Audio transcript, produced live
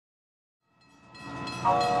Hey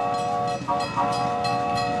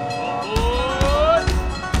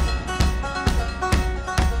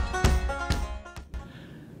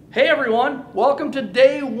everyone, welcome to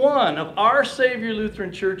day one of Our Savior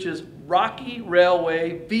Lutheran Church's Rocky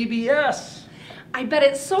Railway VBS. I bet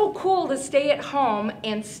it's so cool to stay at home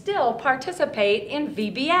and still participate in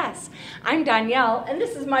VBS. I'm Danielle and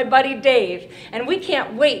this is my buddy Dave, and we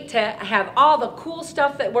can't wait to have all the cool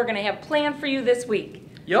stuff that we're going to have planned for you this week.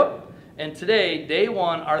 Yep, and today, day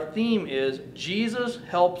one, our theme is Jesus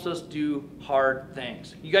helps us do hard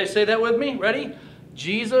things. You guys say that with me? Ready?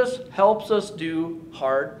 Jesus helps us do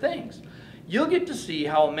hard things. You'll get to see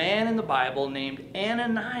how a man in the Bible named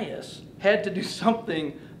Ananias had to do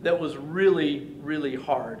something that was really, really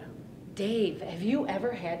hard. Dave, have you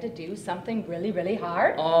ever had to do something really, really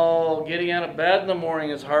hard? Oh, getting out of bed in the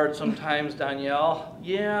morning is hard sometimes, Danielle.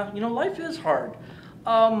 Yeah, life is hard.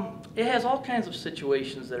 It has all kinds of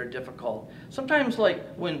situations that are difficult. Sometimes,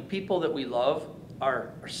 like when people that we love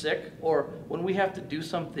are sick, or when we have to do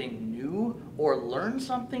something new or learn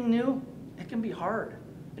something new, it can be hard.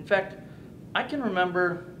 In fact, I can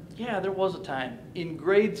remember, there was a time in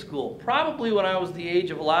grade school, probably when I was the age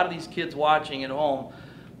of a lot of these kids watching at home,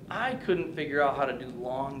 I couldn't figure out how to do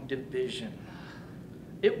long division.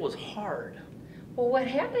 It was hard. Well, what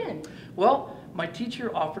happened? Well, my teacher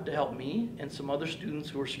offered to help me and some other students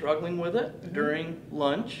who were struggling with it during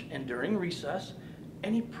lunch and during recess,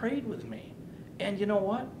 and he prayed with me. And you know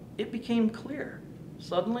what? It became clear.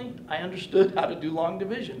 Suddenly, I understood how to do long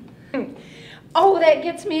division. Oh, that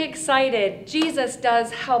gets me excited. Jesus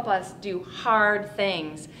does help us do hard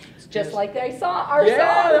things. It's just like I saw our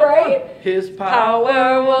song, right? His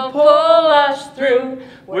power will pull us through.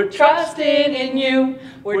 We're trusting in you.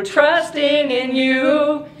 We're trusting in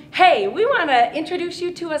you. Hey, we want to introduce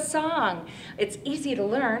you to a song. It's easy to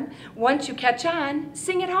learn. Once you catch on,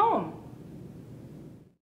 sing at home.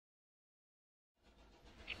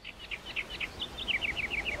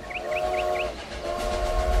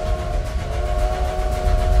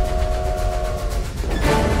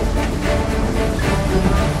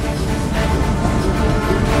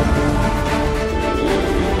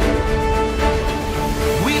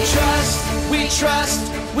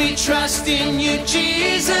 We trust in you,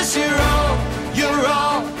 Jesus. You're all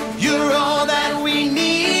that we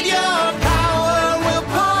need. Your power will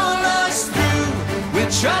pull us through. We're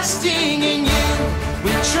trusting in you.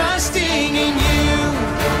 We're trusting in you.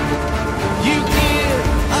 You give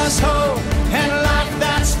us hope and life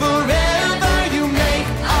that's forever. You make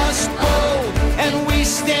us bold and we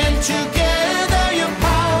stand together. Your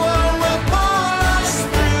power will pull us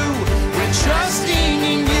through. We're trusting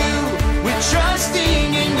in you. We're trusting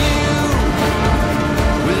in you.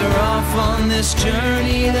 We're off on this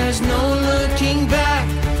journey, there's no looking back.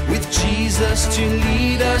 With Jesus to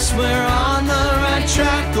lead us, we're on the right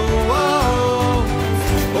track. Oh, oh,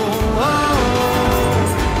 oh, oh.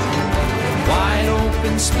 Wide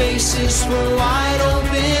open spaces for wide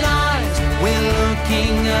open eyes. We're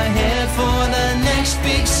looking ahead for the next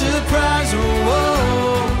big surprise. Oh, oh,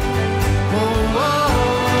 oh, oh.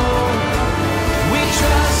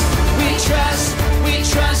 We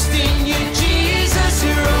trust in you, Jesus.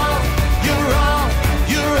 You're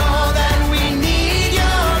all that we need.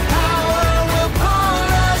 Your power will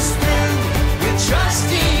pull us through. We're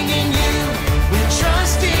trusting in you. We're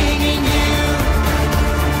trusting in you.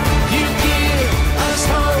 You give us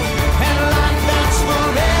hope and life that's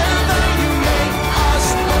forever. You make us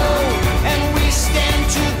whole and we stand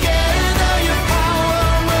together. Your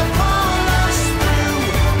power will pull us through.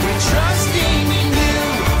 We're trusting in you.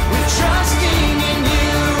 We're trusting in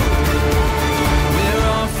you. We're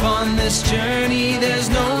off on this journey, there's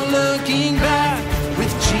no looking back.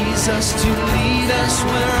 With Jesus to lead us,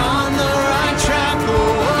 we're on the right track.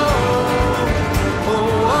 Oh, oh,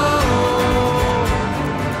 oh, oh.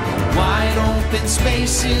 Wide open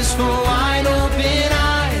spaces for wide open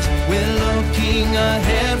eyes. We're looking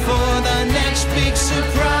ahead for the next big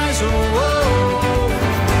surprise. Oh, oh,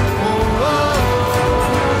 oh, oh.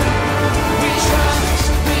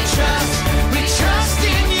 We trust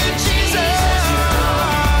in you, Jesus.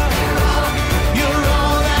 You're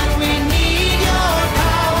all that we need. Your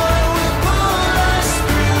power will pull us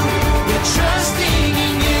through. We're trusting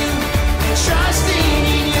in you. We're trusting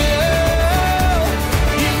in you.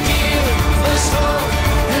 You give us hope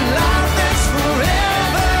and life that's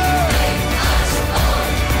forever. Make us whole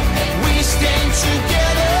and we stand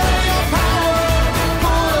together.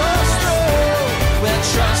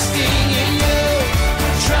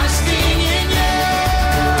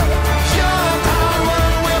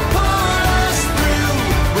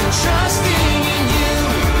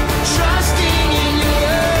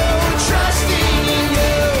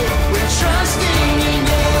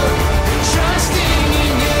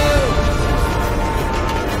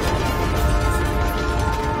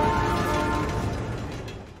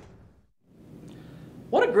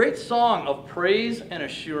 song of praise and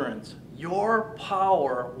assurance. Your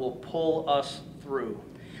power will pull us through.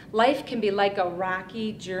 Life can be like a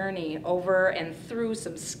rocky journey over and through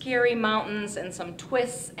some scary mountains and some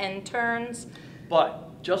twists and turns.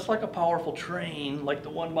 But just like a powerful train, like the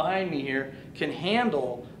one behind me here, can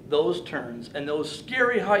handle those turns and those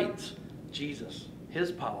scary heights, Jesus,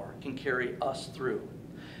 his power, can carry us through.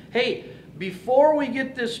 Hey, before we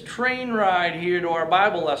get this train ride here to our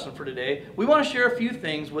Bible lesson for today, we want to share a few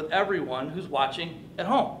things with everyone who's watching at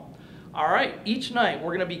home. All right, each night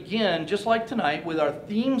we're going to begin, just like tonight, with our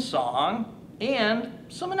theme song and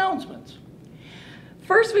some announcements.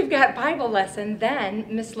 First, we've got Bible lesson. Then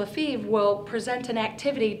Miss Lefevre will present an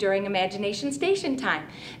activity during Imagination Station time.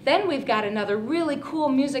 Then we've got another really cool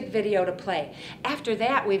music video to play. After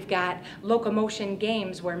that, we've got Locomotion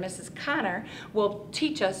Games, where Mrs. Connor will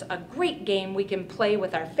teach us a great game we can play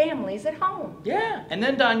with our families at home. Yeah, and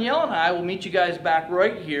then Danielle and I will meet you guys back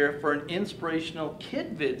right here for an inspirational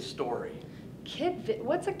KidVid story.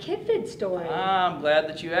 What's a KidVid story? I'm glad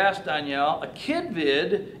that you asked, Danielle. A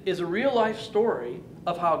KidVid is a real-life story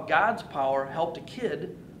of how God's power helped a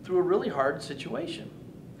kid through a really hard situation.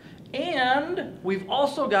 And we've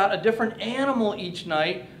also got a different animal each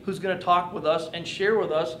night who's going to talk with us and share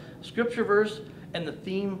with us scripture verse and the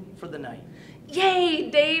theme for the night. Yay,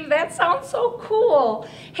 Dave, that sounds so cool.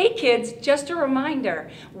 Hey kids, just a reminder,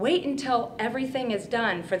 wait until everything is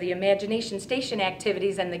done for the Imagination Station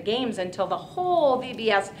activities and the games until the whole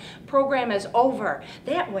VBS program is over.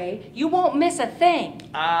 That way, you won't miss a thing.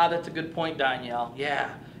 Ah, that's a good point, Danielle.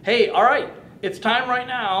 Yeah. Hey, all right, it's time right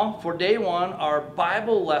now for day one, our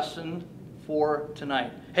Bible lesson for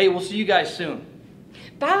tonight. Hey, we'll see you guys soon.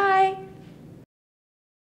 Bye.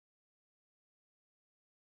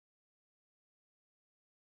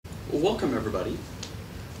 Well, welcome everybody.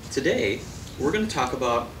 Today we're going to talk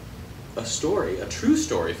about a story, a true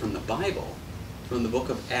story from the Bible, from the book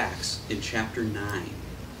of Acts in chapter 9.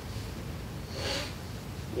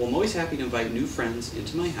 Well, I'm always happy to invite new friends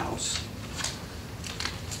into my house.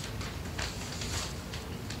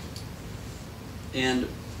 And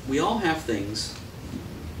we all have things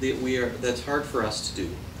that's hard for us to do.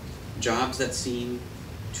 Jobs that seem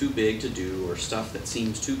too big to do, or stuff that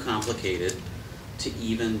seems too complicated to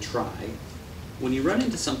even try. When you run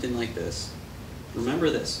into something like this,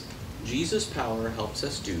 remember this: Jesus' power helps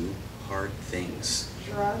us do hard things.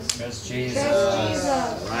 Trust Jesus.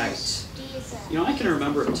 Right. Jesus. You know, I can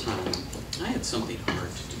remember a time I had something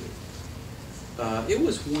hard to do. It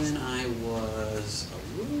was when I was a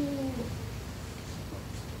little...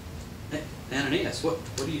 Hey, Ananias, what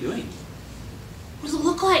are you doing? What does it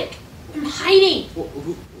look like? I'm hiding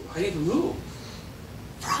Hiding from who?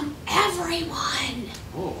 from everyone.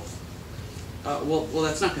 Oh. Well,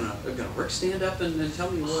 that's not gonna work. Stand up and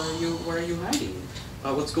tell me where are you hiding?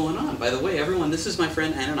 What's going on? By the way, everyone, this is my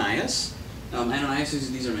friend Ananias. Ananias,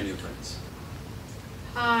 these are my new friends.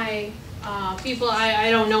 Hi, people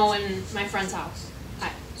I don't know in my friend's house.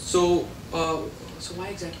 Hi. So why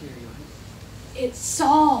exactly are you hiding? It's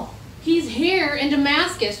Saul. He's here in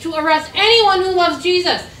Damascus to arrest anyone who loves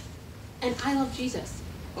Jesus. And I love Jesus.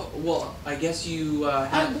 Oh, well, I guess you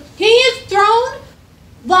have... He has thrown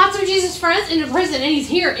lots of Jesus' friends into prison, and he's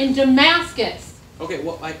here in Damascus. Okay,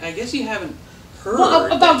 well, I guess you haven't heard...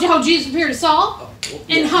 About how Jesus appeared to Saul,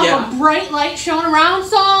 and how a bright light shone around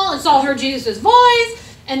Saul, and Saul heard Jesus'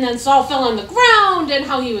 voice, and then Saul fell on the ground, and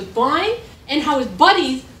how he was blind, and how his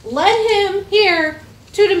buddies led him here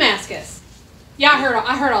to Damascus. Yeah,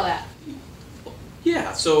 I heard all that.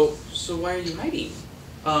 Yeah, so why are you hiding?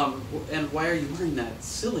 And why are you wearing that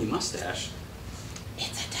silly mustache?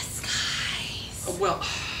 It's a disguise. Well...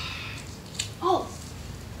 Oh.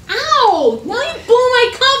 Ow! Now you blew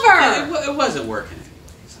my cover! It wasn't working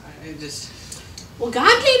anyways. I just... Well,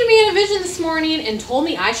 God came to me in a vision this morning and told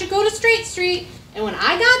me I should go to Straight Street, and when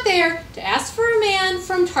I got there, to ask for a man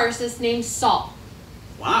from Tarsus named Saul.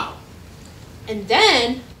 Wow. And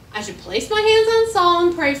then I should place my hands on Saul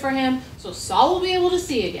and pray for him, so Saul will be able to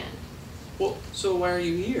see again. Well, so why are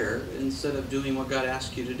you here instead of doing what God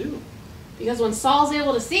asked you to do? Because when Saul's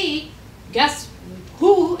able to see, guess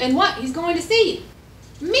who and what he's going to see?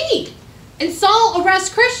 Me! And Saul arrests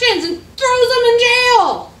Christians and throws them in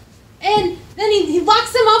jail! And then he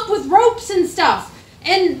locks them up with ropes and stuff.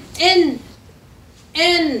 And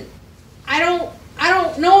I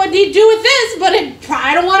don't know what he'd do with this, but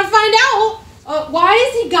I don't want to find out. Why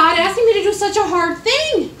is God asking me to do such a hard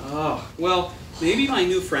thing? Oh, well, maybe my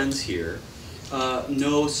new friends here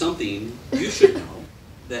know something you should know,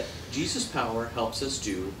 that Jesus' power helps us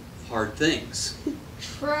do hard things.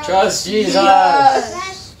 Trust Jesus.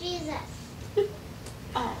 Trust Jesus.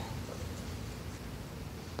 Oh.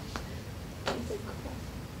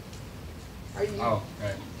 Are you? Oh,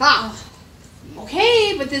 right. Ah.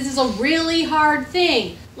 Okay, but this is a really hard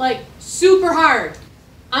thing. Like, super hard.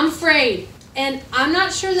 I'm afraid. And I'm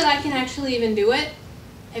not sure that I can actually even do it.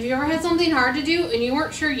 Have you ever had something hard to do and you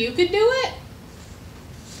weren't sure you could do it?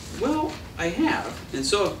 Well, I have, and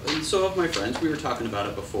so have my friends. We were talking about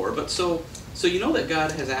it before, but so you know that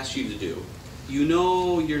God has asked you to do. You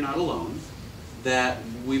know you're not alone. That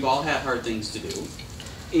we've all had hard things to do,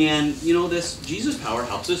 and you know this Jesus power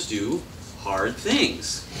helps us do hard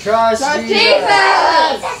things. Trust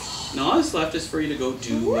Jesus! Now all that's left is for you to go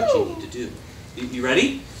do what you need to do. You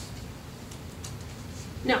ready?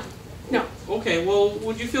 No. No. Okay. Well,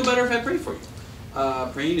 would you feel better if I pray for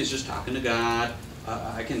you? Praying is just talking to God.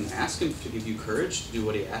 I can ask Him to give you courage to do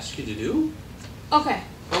what He asked you to do. Okay.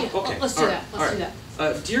 Oh, Yeah, okay. Let's do that. Let's do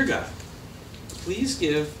that. Dear God, please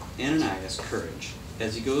give Ananias courage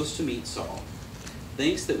as he goes to meet Saul.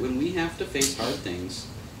 Thanks that when we have to face hard things,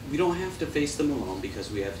 we don't have to face them alone because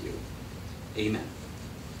we have you. Amen.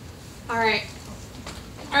 All right.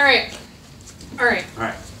 All right. All right. All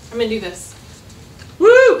right. I'm gonna do this.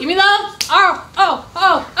 Woo! Give me the oh.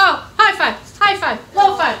 High five. High five.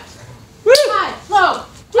 Low five. Woo! High. Low.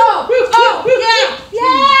 Oh.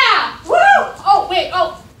 Yeah. Woo! Oh wait.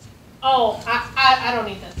 Oh. I don't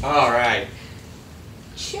need this. All right.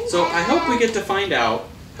 So I hope we get to find out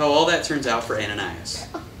how all that turns out for Ananias.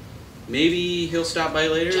 Maybe he'll stop by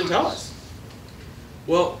later and tell us.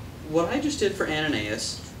 Well, what I just did for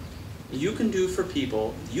Ananias, you can do for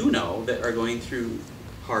people you know that are going through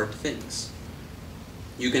hard things.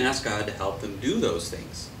 You can ask God to help them do those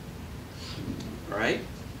things. All right?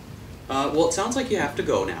 Well, it sounds like you have to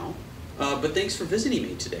go now, but thanks for visiting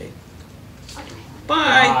me today.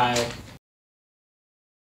 Bye. Bye.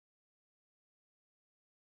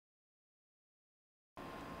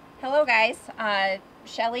 Hello guys,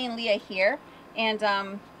 Shelly and Leah here,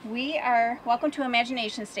 and we are welcome to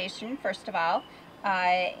Imagination Station first of all,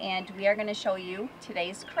 and we are going to show you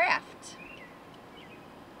today's craft.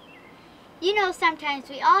 You know, sometimes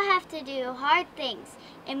we all have to do hard things,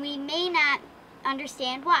 and we may not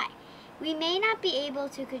understand why. We may not be able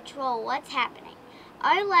to control what's happening.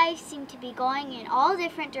 Our lives seem to be going in all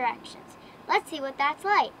different directions. Let's see what that's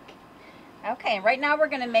like. Okay, right now we're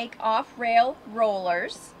going to make off-rail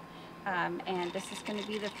rollers, and this is going to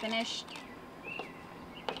be the finished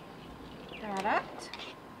product.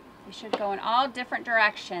 They should go in all different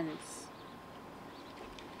directions.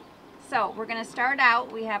 So we're going to start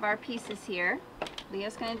out, we have our pieces here.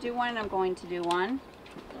 Leah's going to do one and I'm going to do one.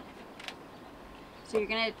 So you're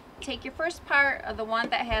going to take your first part of the one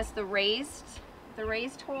that has the raised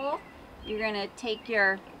hole. You're going to take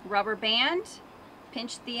your rubber band,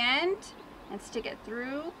 pinch the end, and stick it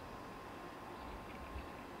through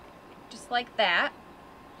just like that.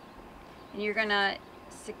 And you're going to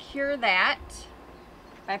secure that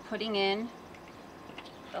by putting in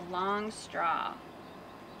the long straw.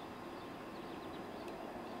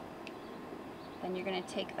 Then you're going to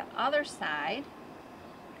take the other side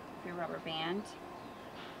of your rubber band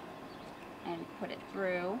and put it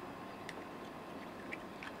through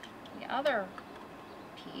the other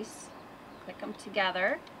piece, click them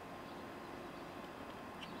together.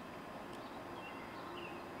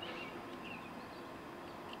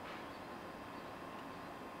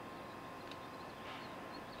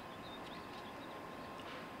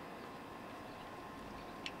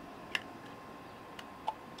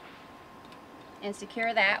 And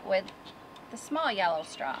secure that with the small yellow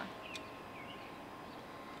straw.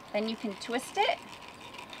 Then you can twist it,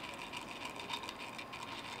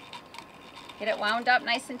 get it wound up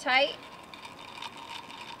nice and tight,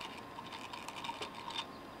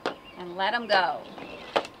 and let them go.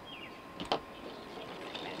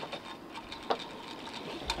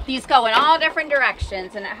 These go in all different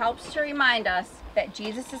directions, and it helps to remind us that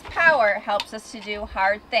Jesus' power helps us to do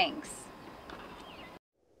hard things.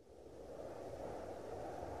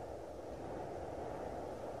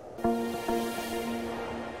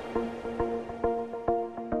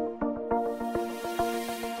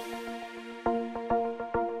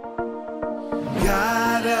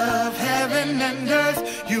 God of heaven and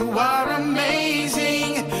earth, you are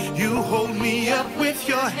amazing. You hold me up with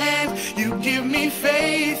your hand, you give me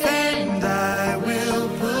faith, and I will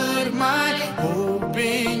put my hope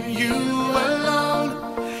in you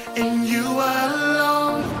alone, in you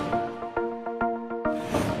alone.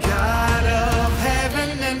 God of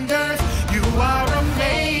heaven and earth, you are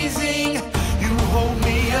amazing. You hold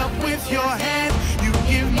me up with your hand, you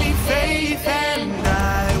give me faith, and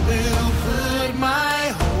I will put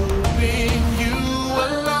my hope in you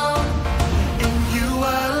alone, in you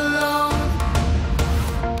alone.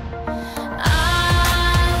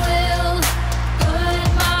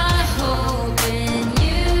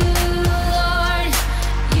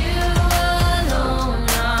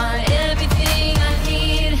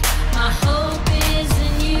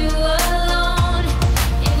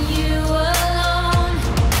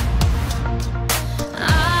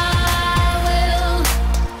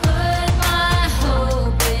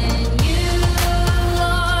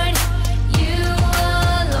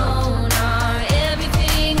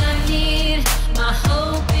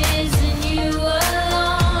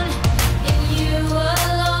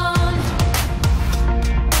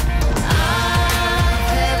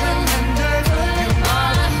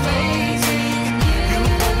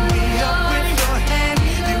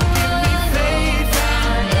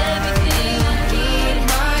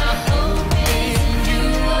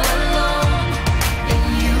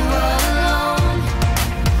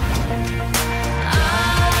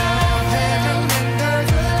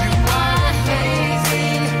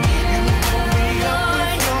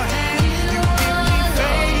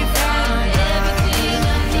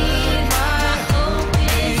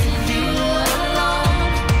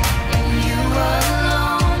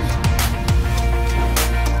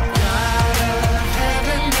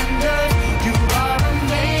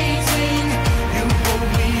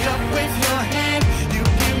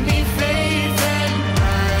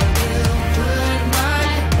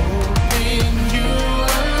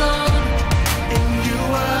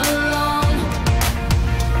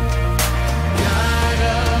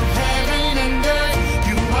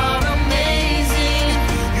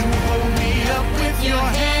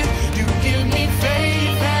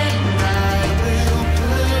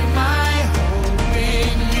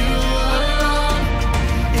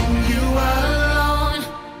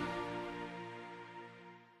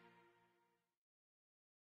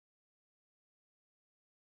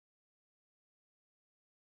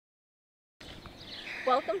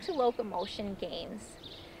 Welcome to Locomotion Games.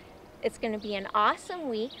 It's going to be an awesome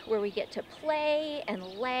week where we get to play and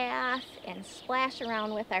laugh and splash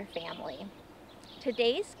around with our family.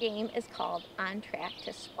 Today's game is called On Track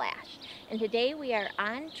to Splash, and today we are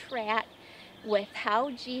on track with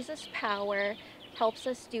how Jesus' power helps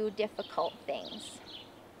us do difficult things.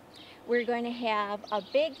 We're going to have a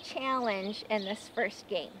big challenge in this first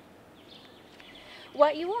game.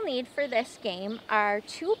 What you will need for this game are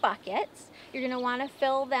 2 buckets. You're going to want to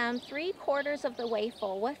fill them 3/4 of the way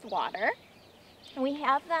full with water. And we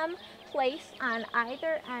have them placed on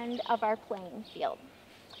either end of our playing field.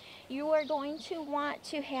 You are going to want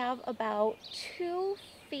to have about 2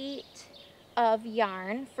 feet of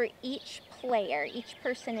yarn for each player, each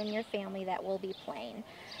person in your family that will be playing.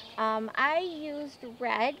 I used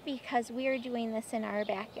red because we are doing this in our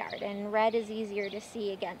backyard, and red is easier to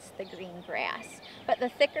see against the green grass. But the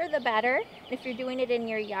thicker the better. If you're doing it in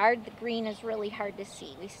your yard, the green is really hard to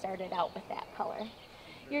see. We started out with that color.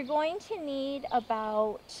 You're going to need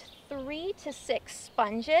about 3 to 6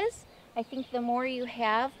 sponges. I think the more you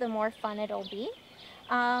have, the more fun it'll be.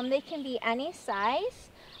 They can be any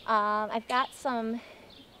size. I've got some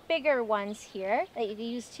bigger ones here that you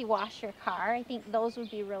use to wash your car. I think those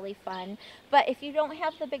would be really fun. But if you don't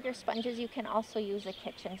have the bigger sponges, you can also use a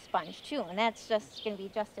kitchen sponge too, and that's just going to be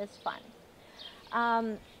just as fun.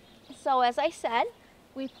 So as I said,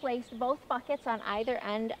 we placed both buckets on either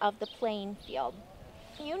end of the playing field.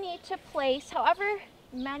 You need to place however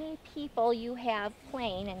many people you have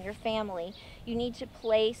playing in your family. You need to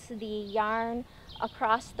place the yarn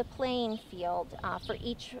across the playing field for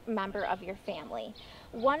each member of your family.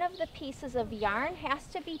 One of the pieces of yarn has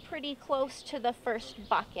to be pretty close to the first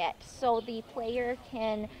bucket so the player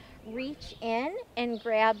can reach in and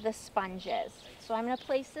grab the sponges. So I'm going to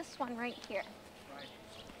place this one right here.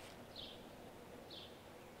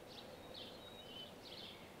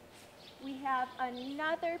 We have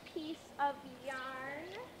another piece of yarn.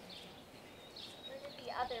 Where did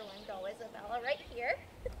the other one go, Isabella? Right here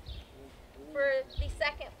for the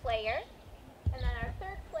second player. And then our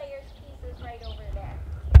third player's piece is right over there.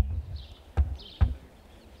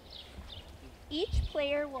 Each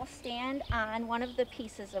player will stand on one of the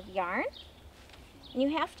pieces of yarn. And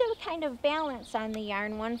you have to kind of balance on the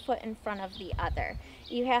yarn 1 foot in front of the other.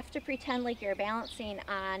 You have to pretend like you're balancing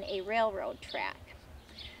on a railroad track.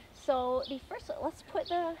 So let's put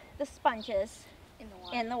the sponges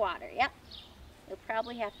in the water. Yep. You'll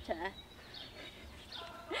probably have to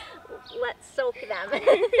let's soak them.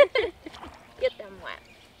 Get them wet.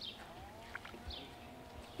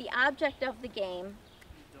 The object of the game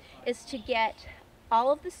is to get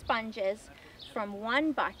all of the sponges from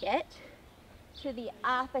one bucket to the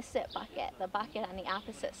opposite bucket, the bucket on the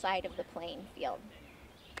opposite side of the playing field.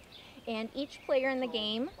 And each player in the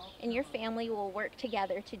game in your family will work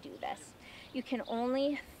together to do this. You can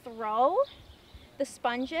only throw the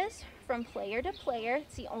sponges from player to player.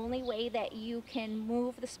 It's the only way that you can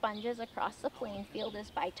move the sponges across the playing field is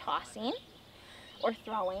by tossing or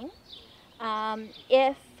throwing.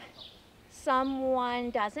 If someone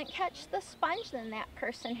doesn't catch the sponge, then that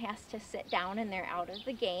person has to sit down and they're out of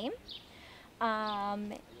the game.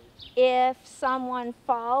 If someone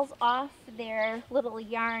falls off their little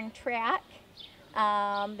yarn track,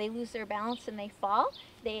 they lose their balance and they fall,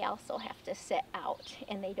 they also have to sit out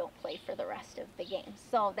and they don't play for the rest of the game.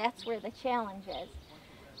 So that's where the challenge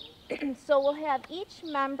is. So we'll have each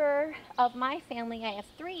member of my family, I have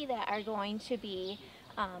 3 that are going to be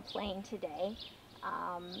playing today,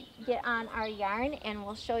 get on our yarn and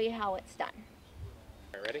we'll show you how it's done.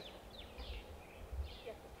 All right, ready?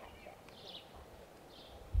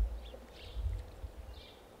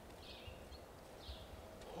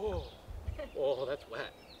 Oh, oh, that's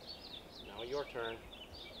wet. Now your turn.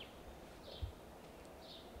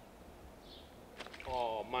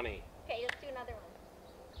 Oh, money. Okay, let's do another one.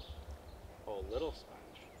 Oh, little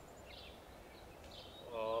sponge.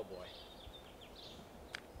 Oh, boy.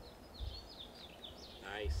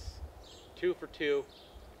 Nice. 2 for 2.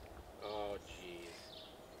 Oh, jeez.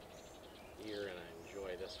 You're going to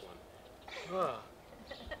enjoy this one.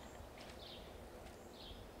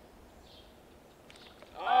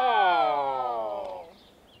 Oh!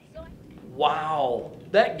 Wow,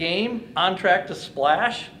 that game, On Track to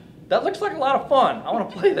Splash, that looks like a lot of fun. I want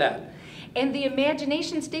to play that. And the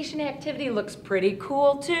imagination station activity looks pretty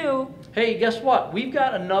cool too. Hey, guess what? We've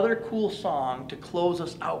got another cool song to close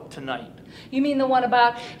us out tonight. You mean the one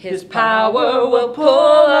about His power will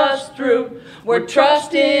pull us through. We're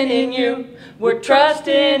trusting in you. We're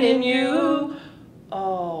trusting in you.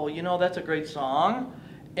 Oh, you know, that's a great song.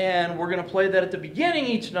 And we're going to play that at the beginning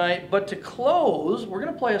each night, but to close, we're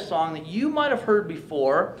going to play a song that you might have heard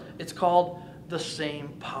before. It's called The Same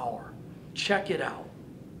Power. Check it out.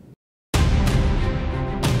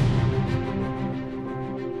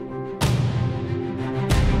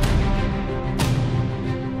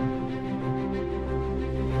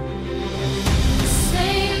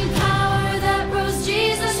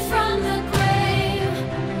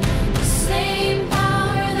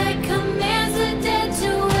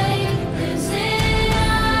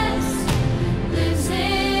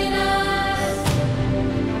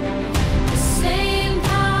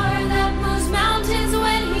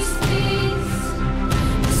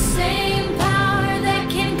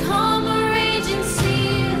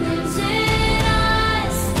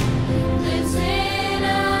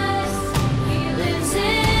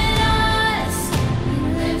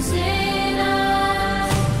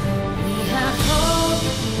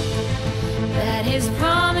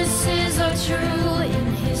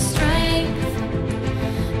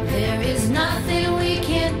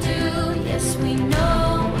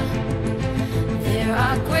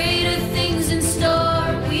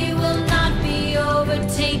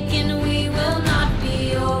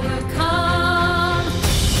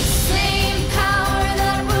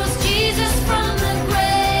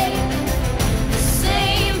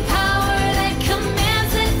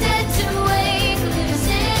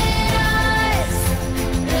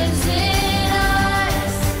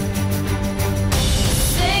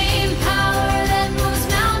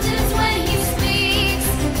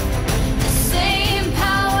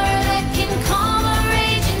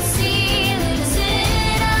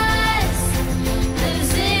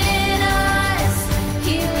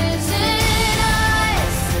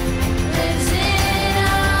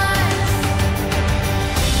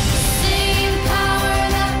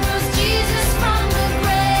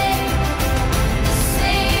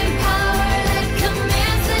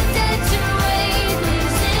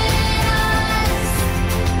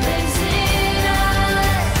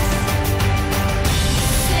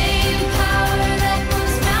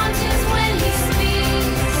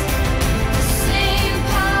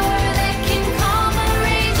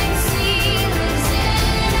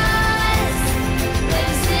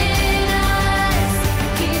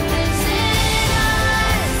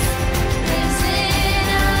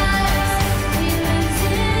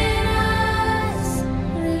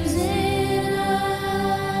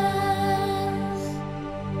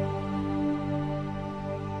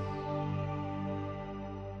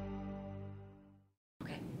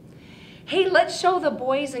 Hey, let's show the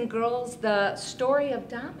boys and girls the story of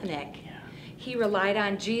Dominic. He relied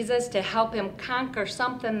on Jesus to help him conquer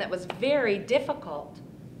something that was very difficult.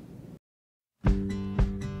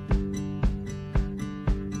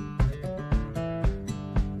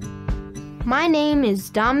 My name is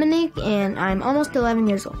Dominic, and I'm almost 11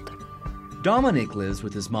 years old. Dominic lives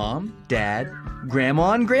with his mom, dad,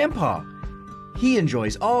 grandma, and grandpa. He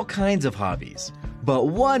enjoys all kinds of hobbies, but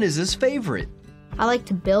one is his favorite. I like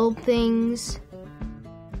to build things.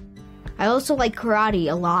 I also like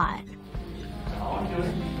karate a lot.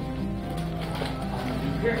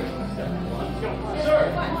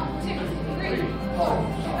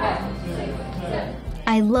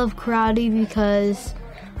 I love karate because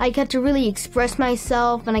I get to really express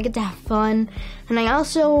myself and I get to have fun, and I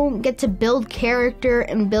also get to build character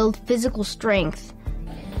and build physical strength.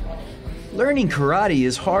 Learning karate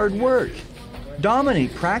is hard work.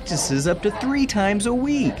 Dominic practices up to 3 times a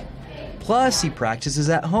week. Plus, he practices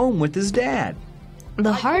at home with his dad.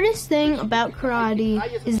 The hardest thing about karate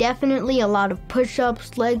is definitely a lot of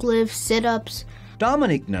push-ups, leg lifts, sit-ups.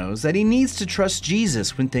 Dominic knows that he needs to trust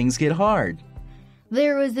Jesus when things get hard.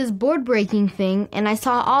 There was this board breaking thing, and I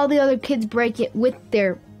saw all the other kids break it with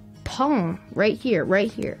their palm. Right here.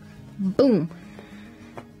 Boom.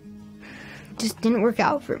 Just didn't work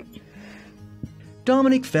out for me.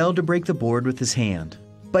 Dominic failed to break the board with his hand,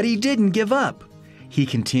 but he didn't give up. He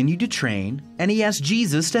continued to train, and he asked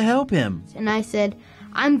Jesus to help him. And I said,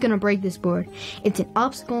 I'm going to break this board. It's an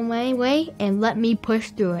obstacle in my way, and let me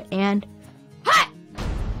push through it. And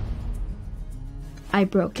I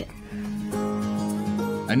broke it.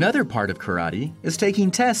 Another part of karate is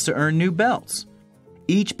taking tests to earn new belts.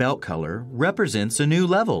 Each belt color represents a new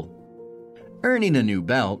level. Earning a new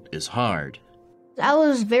belt is hard. I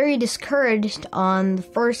was very discouraged on the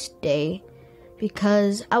first day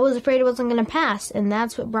because I was afraid I wasn't going to pass, and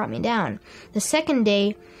that's what brought me down. The second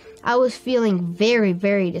day, I was feeling very,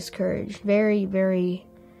 very discouraged, very, very,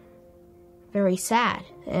 very sad.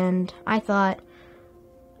 And I thought,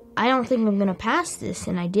 I don't think I'm going to pass this,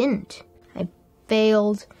 and I didn't. I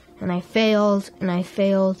failed, and I failed, and I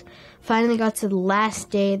failed. finally got to the last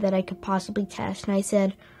day that I could possibly test, and I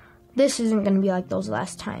said, this isn't going to be like those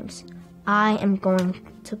last times. I am going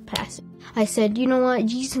to pass it. I said, you know what,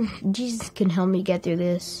 Jesus can help me get through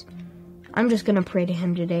this. I'm just going to pray to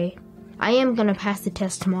him today. I am going to pass the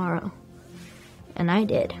test tomorrow. And I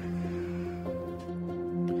did.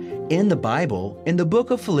 In the Bible, in the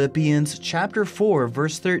book of Philippians chapter 4,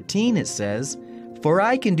 verse 13, it says, "For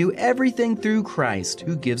I can do everything through Christ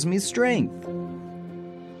who gives me strength."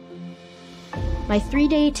 My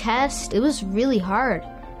 3-day test, it was really hard.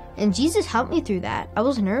 And Jesus helped me through that. I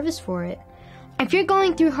was nervous for it. If you're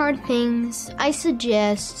going through hard things, I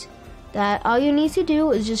suggest that all you need to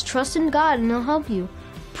do is just trust in God and he'll help you.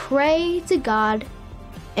 Pray to God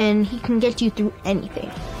and he can get you through anything.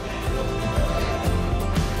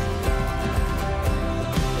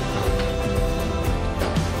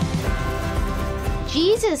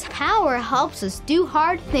 Jesus' power helps us do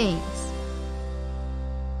hard things.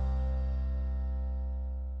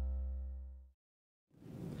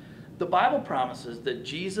 The Bible promises that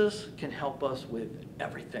Jesus can help us with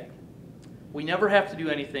everything. We never have to do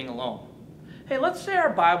anything alone. Hey, let's say our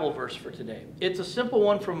Bible verse for today. It's a simple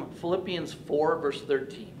one from Philippians 4, verse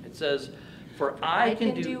 13. It says, "For I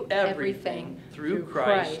can do everything through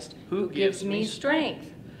Christ who gives me strength."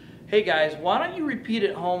 Hey guys, why don't you repeat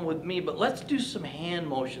it home with me, but let's do some hand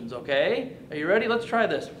motions, okay? Are you ready? Let's try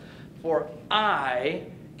this. For I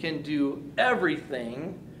can do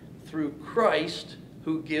everything through Christ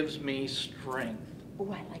who gives me strength.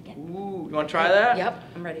 Ooh, I like it. Ooh, you want to try that? Yep,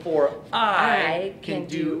 I'm ready. For I can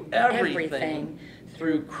do everything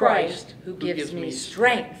through Christ who gives me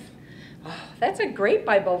strength. Oh, that's a great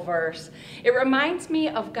Bible verse. It reminds me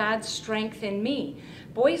of God's strength in me.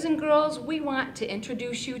 Boys and girls, we want to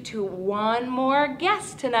introduce you to one more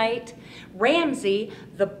guest tonight, Ramsey,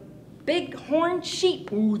 the bighorn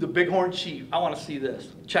sheep. Ooh, the bighorn sheep. I want to see this.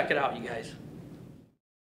 Check it out, you guys.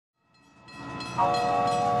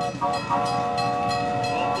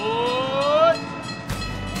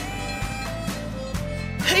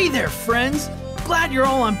 Hey there, friends! Glad you're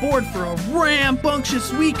all on board for a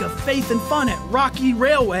rambunctious week of faith and fun at Rocky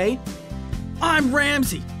Railway. I'm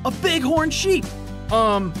Ramsey, a bighorn sheep.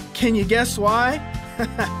 Can you guess why?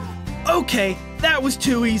 Okay, that was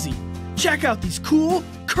too easy. Check out these cool,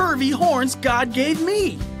 curvy horns God gave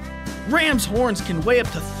me. Ram's horns can weigh up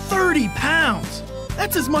to 30 pounds.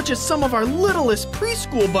 That's as much as some of our littlest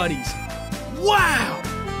preschool buddies. Wow!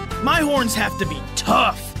 My horns have to be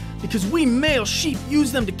tough because we male sheep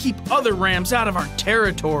use them to keep other rams out of our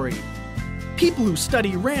territory. People who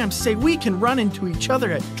study rams say we can run into each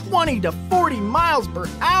other at 20 to 40 miles per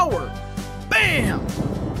hour. Bam!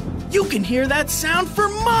 You can hear that sound for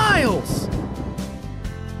miles!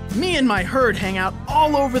 Me and my herd hang out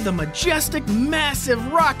all over the majestic,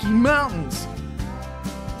 massive Rocky Mountains.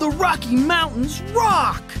 The Rocky Mountains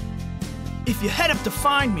rock! If you head up to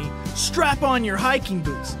find me, strap on your hiking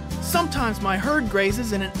boots. Sometimes my herd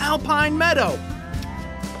grazes in an alpine meadow.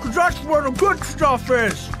 'Cause that's where the good stuff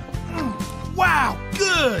is. Wow,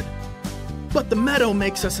 good! But the meadow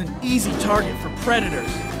makes us an easy target for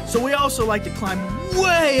predators, so we also like to climb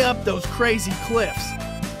way up those crazy cliffs.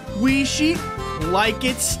 We sheep like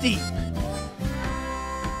it steep.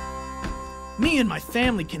 Me and my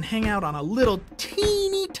family can hang out on a little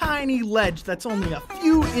teeny tiny ledge that's only a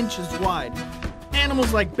few inches wide.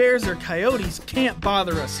 Animals like bears or coyotes can't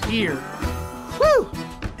bother us here. Whew!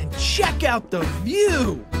 And check out the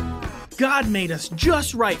view! God made us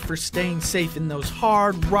just right for staying safe in those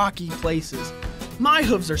hard, rocky places. My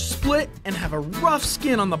hooves are split and have a rough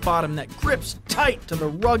skin on the bottom that grips tight to the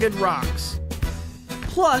rugged rocks.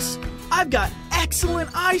 Plus, I've got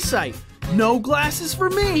excellent eyesight. No glasses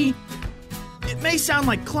for me. It may sound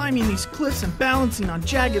like climbing these cliffs and balancing on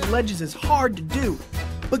jagged ledges is hard to do,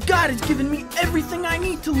 but God has given me everything I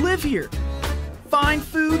need to live here. Fine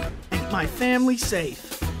food and my family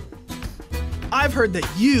safe. I've heard that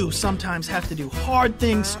you sometimes have to do hard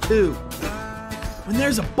things too. When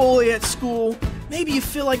there's a bully at school, maybe you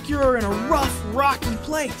feel like you're in a rough, rocky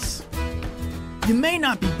place. You may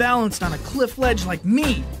not be balanced on a cliff ledge like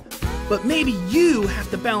me, but maybe you have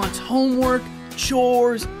to balance homework,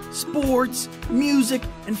 chores, sports, music,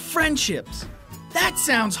 and friendships. That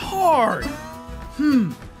sounds hard.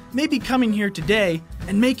 Maybe coming here today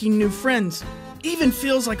and making new friends even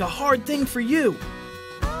feels like a hard thing for you.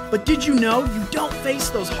 But did you know you don't face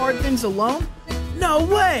those hard things alone? No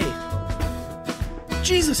way!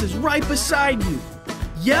 Jesus is right beside you.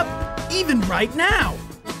 Yep, even right now.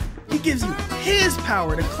 He gives you His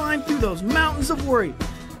power to climb through those mountains of worry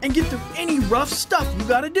and get through any rough stuff you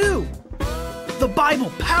gotta do. The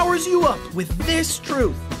Bible powers you up with this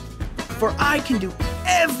truth. For I can do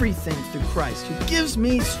everything through Christ who gives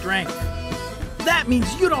me strength. That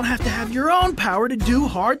means you don't have to have your own power to do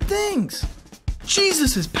hard things.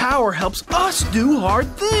 Jesus' power helps us do hard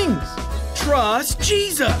things. Trust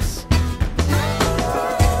Jesus.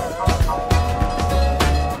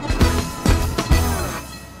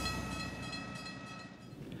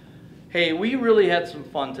 Hey, we really had some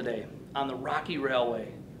fun today on the Rocky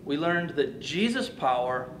Railway. We learned that Jesus'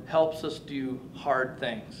 power helps us do hard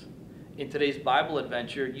things. In today's Bible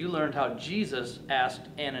adventure, you learned how Jesus asked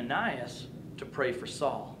Ananias to pray for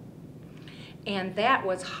Saul. And that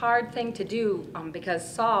was a hard thing to do because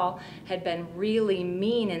Saul had been really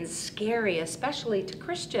mean and scary, especially to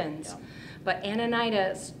Christians. Yeah. But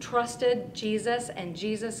Ananias trusted Jesus, and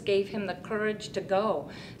Jesus gave him the courage to go.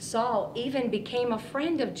 Saul even became a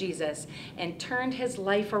friend of Jesus and turned his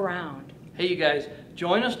life around. Hey, you guys,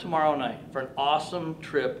 join us tomorrow night for an awesome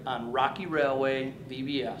trip on Rocky Railway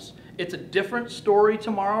VBS. It's a different story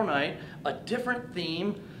tomorrow night, a different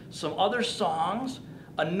theme, some other songs,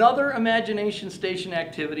 another imagination station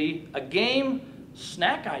activity, a game,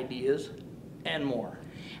 snack ideas, and more.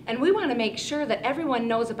 And we want to make sure that everyone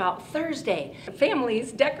knows about Thursday.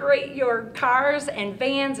 Families, decorate your cars and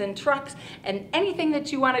vans and trucks and anything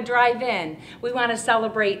that you want to drive in. We want to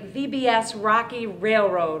celebrate VBS Rocky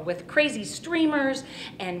Railroad with crazy streamers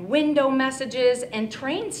and window messages and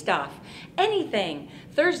train stuff. Anything.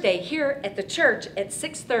 Thursday here at the church at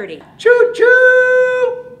 6:30.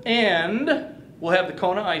 Choo-choo! And we'll have the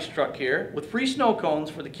Kona ice truck here with free snow cones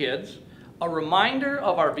for the kids, a reminder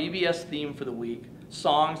of our VBS theme for the week,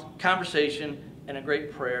 songs, conversation, and a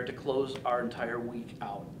great prayer to close our entire week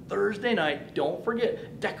out. Thursday night, don't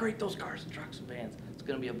forget, decorate those cars and trucks and vans. It's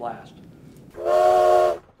going to be a blast.